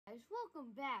Guys,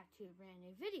 welcome back to a brand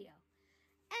new video.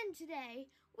 And today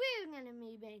we're going to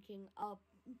be making a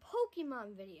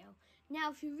Pokemon video.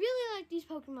 Now, if you really like these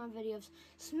Pokemon videos,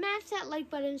 smash that like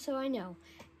button so I know.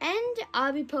 And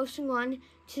I'll be posting one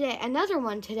today, another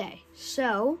one today.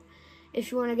 So,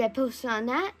 if you want to get posted on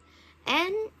that,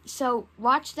 and so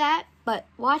watch that, but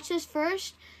watch this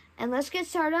first, and let's get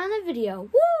started on the video.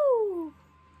 Woo!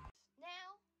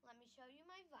 Now, let me show you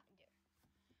my binder.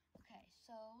 Okay,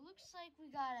 so looks like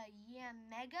we got a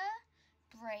Yanmega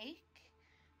break,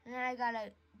 and then I got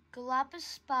a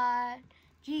Galapagos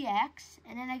GX,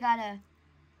 and then I got a,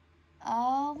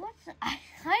 I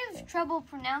have trouble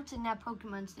pronouncing that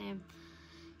Pokemon's name.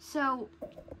 So,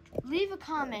 leave a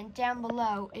comment down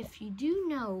below if you do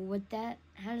know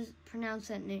how to pronounce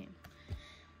that name.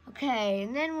 Okay,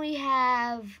 and then we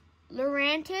have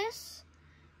Lurantis,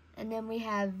 and then we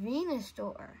have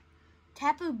Venusaur,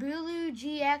 Tapu Bulu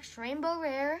GX Rainbow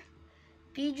Rare,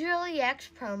 Beedrill EX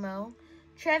Promo,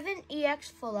 Treven EX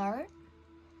Full Art,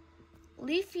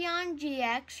 Leafeon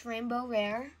GX Rainbow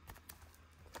Rare.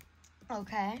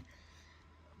 Okay,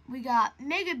 we got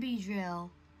Mega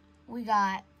Beedrill, we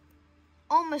got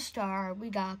Omastar, we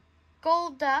got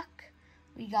Golduck,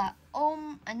 we got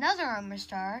another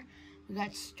Omastar, we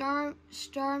got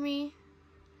Starmie,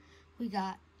 we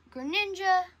got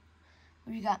Greninja,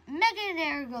 we got Mega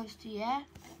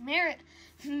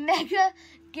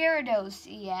Gyarados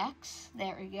EX,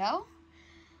 there we go.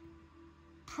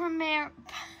 Primarina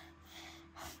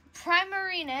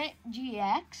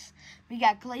GX, we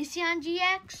got Glaceon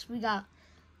GX, we got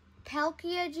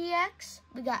Palkia GX,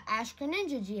 we got Ash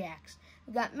Greninja GX,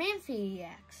 we got Manphy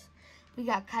EX, we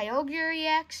got Kyogre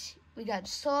EX, we got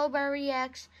Slowbro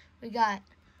EX, we got,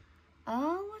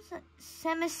 what's that?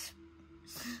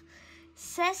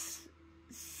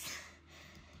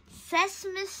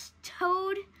 Sesamus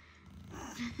Toad.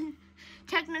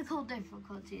 Technical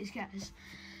difficulties, guys.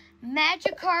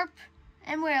 Magikarp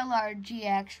and Wailord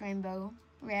GX Rainbow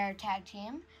Rare Tag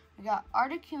Team. We got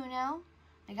Articuno.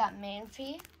 We got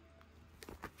Manphy.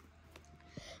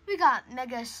 We got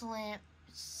Mega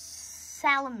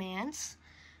Salamence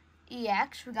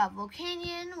EX. We got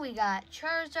Volcanion. We got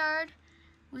Charizard.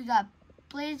 We got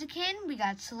Blaziken. We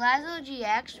got Salazzle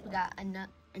GX. We got a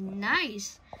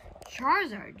nice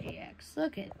Charizard GX.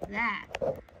 Look at that.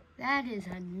 That is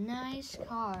a nice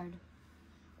card.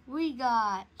 We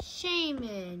got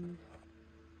Shaman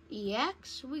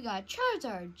EX. We got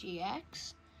Charizard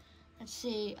GX. Let's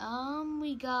see.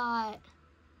 We got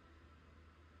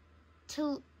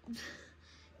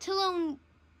Talon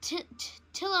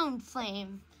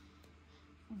Flame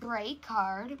break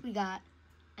card. We got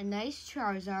a nice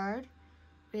Charizard.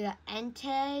 We got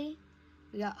Entei.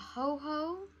 We got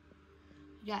Ho-Ho.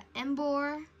 We got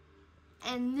Emboar.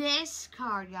 And this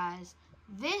card, guys.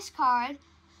 This card,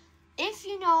 if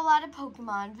you know a lot of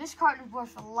Pokemon, this card is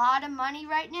worth a lot of money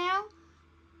right now.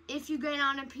 If you get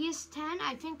on a PS10,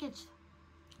 I think it's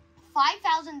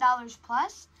 $5,000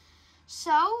 plus.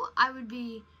 So, I would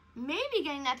be maybe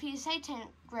getting that PS10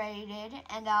 graded,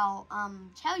 and I'll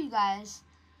tell you guys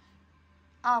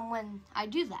when I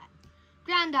do that.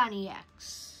 Groudon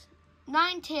EX,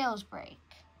 Ninetales break,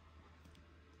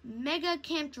 Mega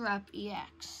Camprupt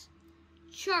EX,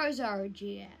 Charizard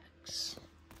GX.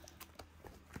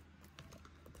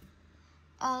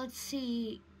 Let's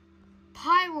see,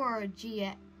 Pyroar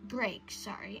GX break.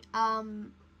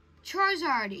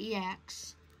 Charizard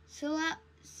EX,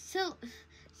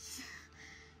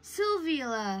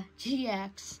 Sylveon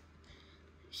GX,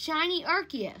 Shiny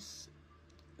Arceus,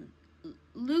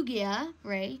 Lugia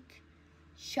break,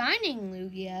 Shining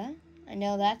Lugia. I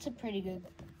know that's a pretty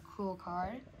cool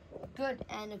card. Good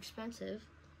and expensive.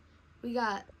 We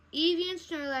got Eevee and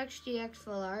Snorlax GX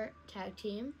Full Art Tag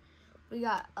Team. We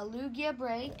got a Lugia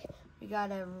break. We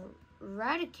got a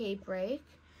Raticate break.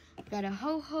 We got a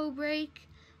Ho-Ho break.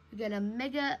 We got a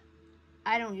Mega,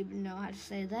 I don't even know how to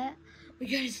say that. We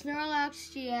got a Snorlax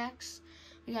GX.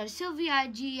 We got a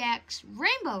Sylveon GX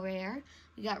Rainbow Rare.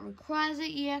 We got Rayquaza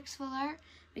EX Full Art.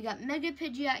 We got Mega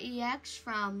Pidgeot EX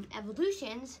from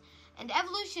Evolutions. And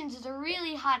Evolutions is a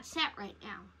really hot set right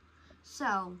now.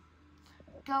 So,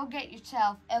 go get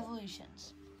yourself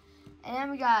Evolutions. And then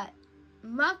we got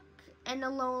Muck and the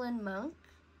Alolan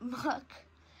Muck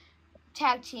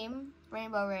Tag Team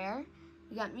Rainbow Rare.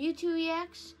 We got Mewtwo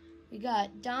EX. We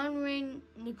got Donring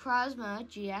Necrozma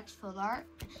GX Full Art.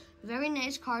 Very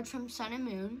nice card from Sun and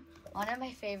Moon. One of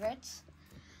my favorites.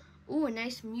 Ooh, a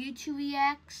nice Mewtwo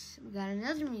EX. We got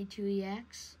another Mewtwo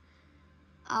EX.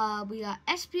 We got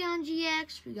Espeon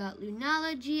GX. We got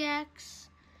Lunala GX.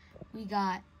 We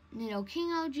got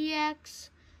Nidoking GX.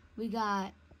 We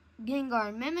got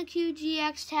Gengar Mimikyu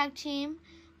GX Tag Team.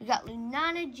 We got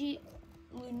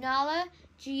Lunala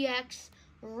GX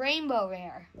Rainbow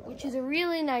Rare, which is a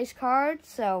really nice card.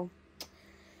 So,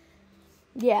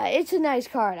 yeah, it's a nice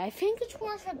card. I think it's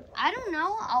worth I don't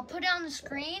know. I'll put it on the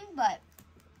screen, but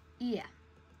yeah.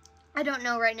 I don't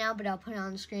know right now, but I'll put it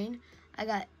on the screen.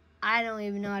 I don't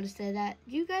even know how to say that.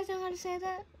 Do you guys know how to say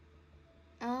that?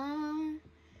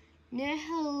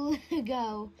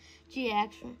 Nihilego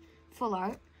GX Full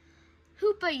Art.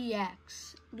 Hoopa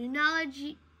EX.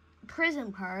 Lunala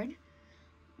Prism card.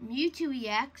 Mewtwo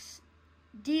EX.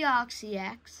 Deox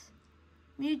EX.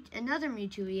 Another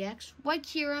Mewtwo EX. White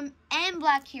Kyurem and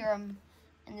Black Kyurem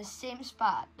in the same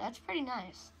spot. That's pretty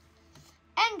nice.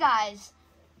 And guys,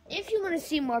 if you want to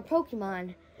see more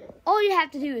Pokemon, all you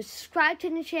have to do is subscribe to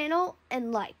the channel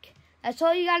and like. That's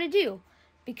all you got to do.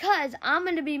 Because I'm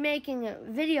going to be making a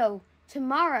video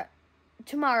tomorrow.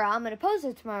 I'm going to post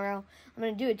it tomorrow. I'm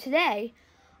going to do it today.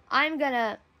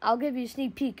 I'll give you a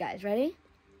sneak peek, guys. Ready?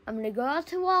 I'm going to go out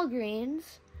to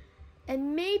Walgreens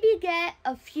and maybe get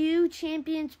a few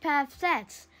Champions Path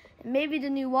sets. And maybe the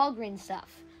new Walgreens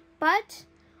stuff. But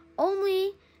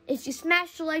only if you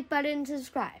smash the like button and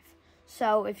subscribe.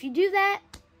 So if you do that,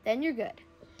 then you're good.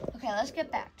 Okay, let's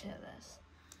get back to this.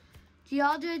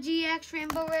 Dialga GX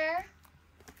Rainbow Rare.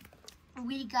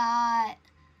 We got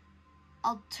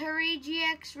Alturi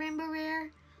GX Rainbow Rare.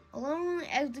 Alolan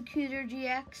Executor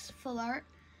GX Full Art.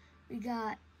 We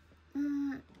got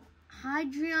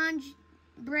Hydreigon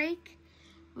Break.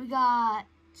 We got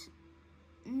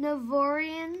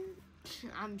Navorian.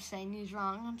 I'm saying these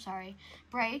wrong. I'm sorry.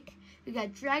 Break. We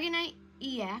got Dragonite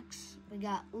EX. We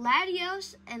got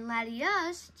Latios and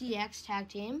Latios GX Tag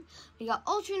Team. We got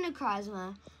Ultra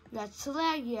Necrozma. We got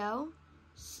Slagio.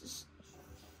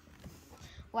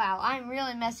 Wow, I'm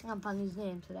really messing up on these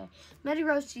names today.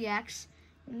 Metagross GX.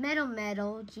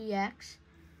 Metal GX.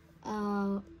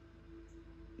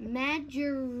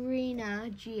 Magearina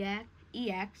GX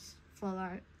EX Full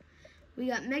Art. We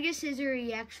got Mega Scissor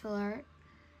EX Full Art.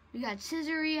 We got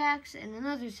Scissor EX and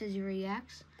another Scissor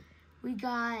EX. We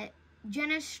got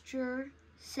Genesect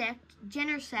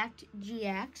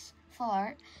GX Full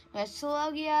Art. We got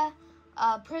Sologia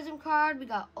Prism card. We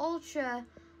got Ultra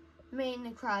Main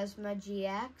Necrozma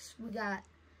GX. We got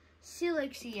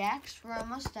Steelix EX. We're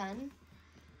almost done.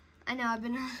 I know I've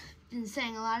been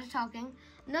saying a lot of talking.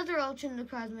 Another Ultra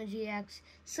Necrozma GX.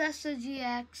 Cesta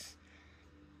GX.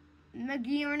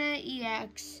 Magearna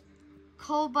EX.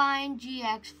 Colbine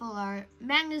GX Full Art.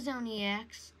 Magnezone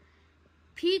EX.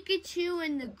 Pikachu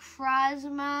and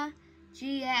Necrozma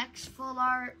GX Full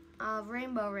Art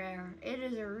Rainbow Rare. It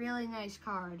is a really nice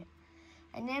card.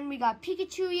 And then we got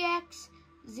Pikachu EX,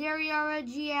 Zeriora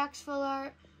GX Full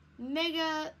Art,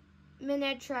 Mega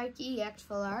Manectric EX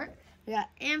Full Art. We got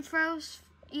Ampharos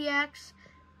EX,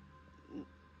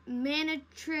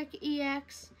 Manectric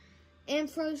EX,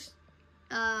 Ampharos,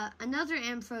 another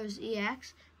Ampharos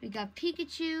EX. We got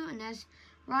Pikachu, and that's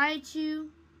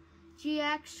Raichu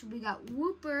GX. We got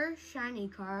Wooper shiny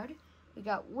card. We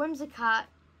got Whimsicott.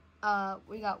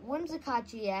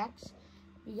 GX.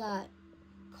 We got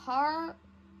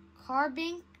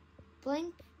Carbink,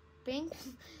 Bink,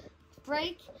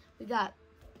 Break. We got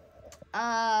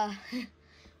that's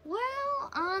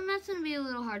gonna be a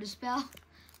little hard to spell.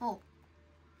 Well,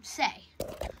 say.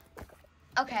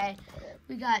 Okay,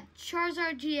 we got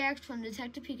Charizard GX from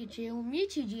Detective Pikachu,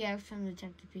 Mewtwo GX from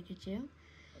Detective Pikachu.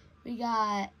 We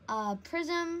got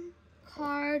Prism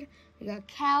card. We got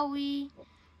Cowie.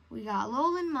 We got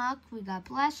Alolan Muck. We got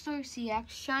Blastoise CX,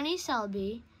 Shiny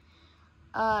Celebi,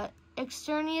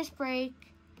 Externius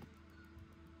Break,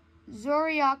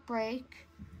 Zoriak Break,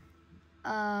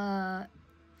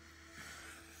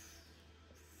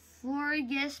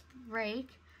 Florigisp Break,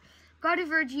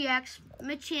 Gardevoir GX,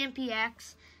 Machamp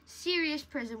EX, Sirius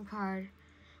Prism card.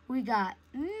 We got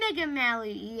Mega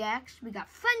Mally EX. We got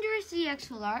Thundurus EX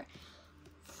Full Art.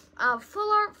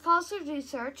 Full Art Fossil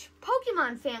Research.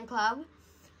 Pokemon Fan Club.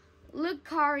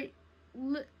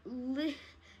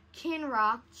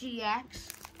 Kinrock GX.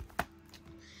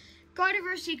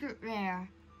 Gardevoir Secret Rare.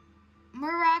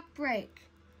 Murloc Break.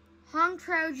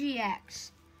 Honchkrow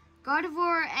GX.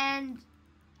 Gardevoir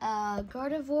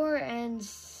and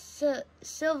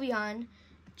Sylveon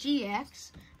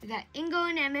GX. We got Ingo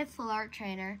and Emmett Full Art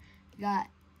Trainer. We got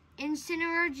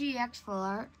Incineroar GX Full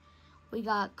Art. We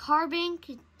got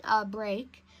Carbink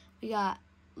Break. We got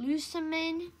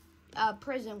Lucimin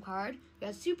Prism card. We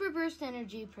got Super Burst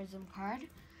Energy Prism card.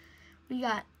 We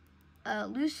got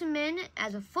Lucimin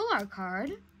as a Full Art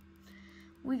card.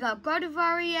 We got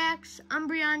Gardevoir EX,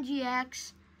 Umbreon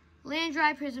GX,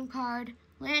 Landry Prism card,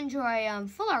 Landry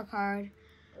Full Art card.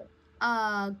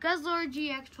 Guzzlord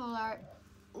GX Full Art,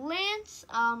 Lance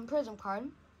Prism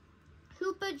card,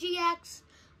 Hoopa GX,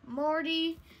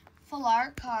 Morty Full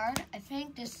Art card. I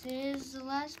think this is the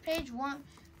last page.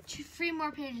 3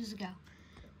 more pages to go.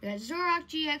 We got Zoroark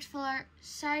GX Full Art,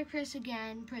 Cypress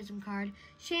again Prism card,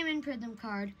 Shaman Prism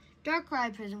card,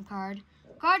 Darkrai Prism card,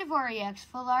 Gardevoir EX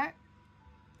Full Art,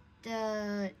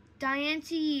 the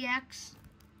Diancie EX,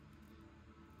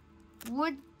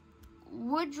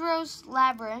 Woodrose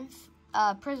Labyrinth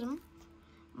Prism,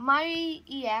 My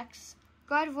EX,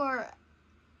 Gardevoir.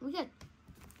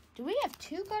 Do we have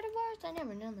 2 Gardevoirs? I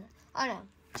never know that. Oh no,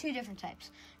 2 different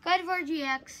types. Gardevoir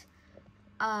GX,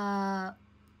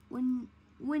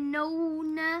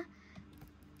 Winona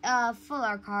Full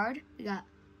Art card. We got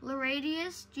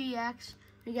Luradius GX.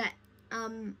 We got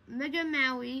Mega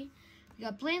Maui. We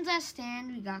got Blaine's Last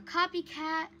Stand. We got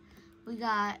Copycat. We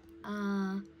got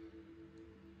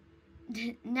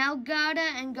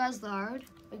Nalgada and Guzzlord.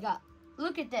 We got,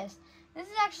 look at this. This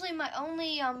is actually my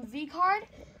only V card.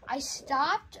 I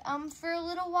stopped for a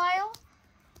little while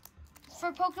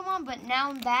for Pokemon, but now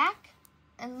I'm back.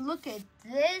 And look at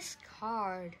this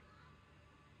card.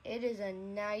 It is a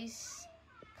nice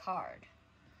card.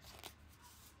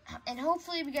 And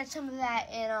hopefully we get some of that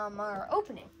in our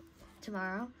opening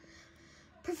tomorrow.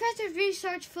 Professor's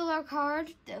Research Full Art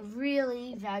card, the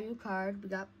really value card. We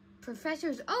got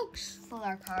Professor's Oaks Full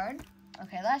Art card.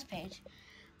 Okay, last page.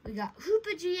 We got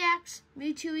Hoopa GX,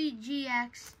 Mewtwo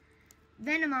GX,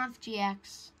 Venomoth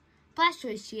GX,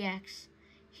 Blastoise GX,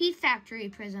 Heat Factory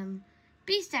Prism,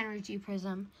 Beast Energy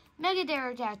Prism, Mega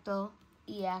Aerodactyl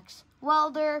EX,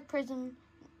 Welder Prism,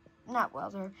 not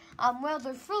Welder,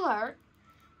 Welder Full Art,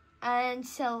 and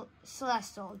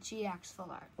Celestial GX Full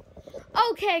Art.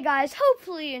 Okay, guys,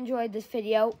 hopefully you enjoyed this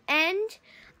video, and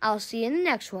I'll see you in the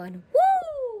next one. Woo!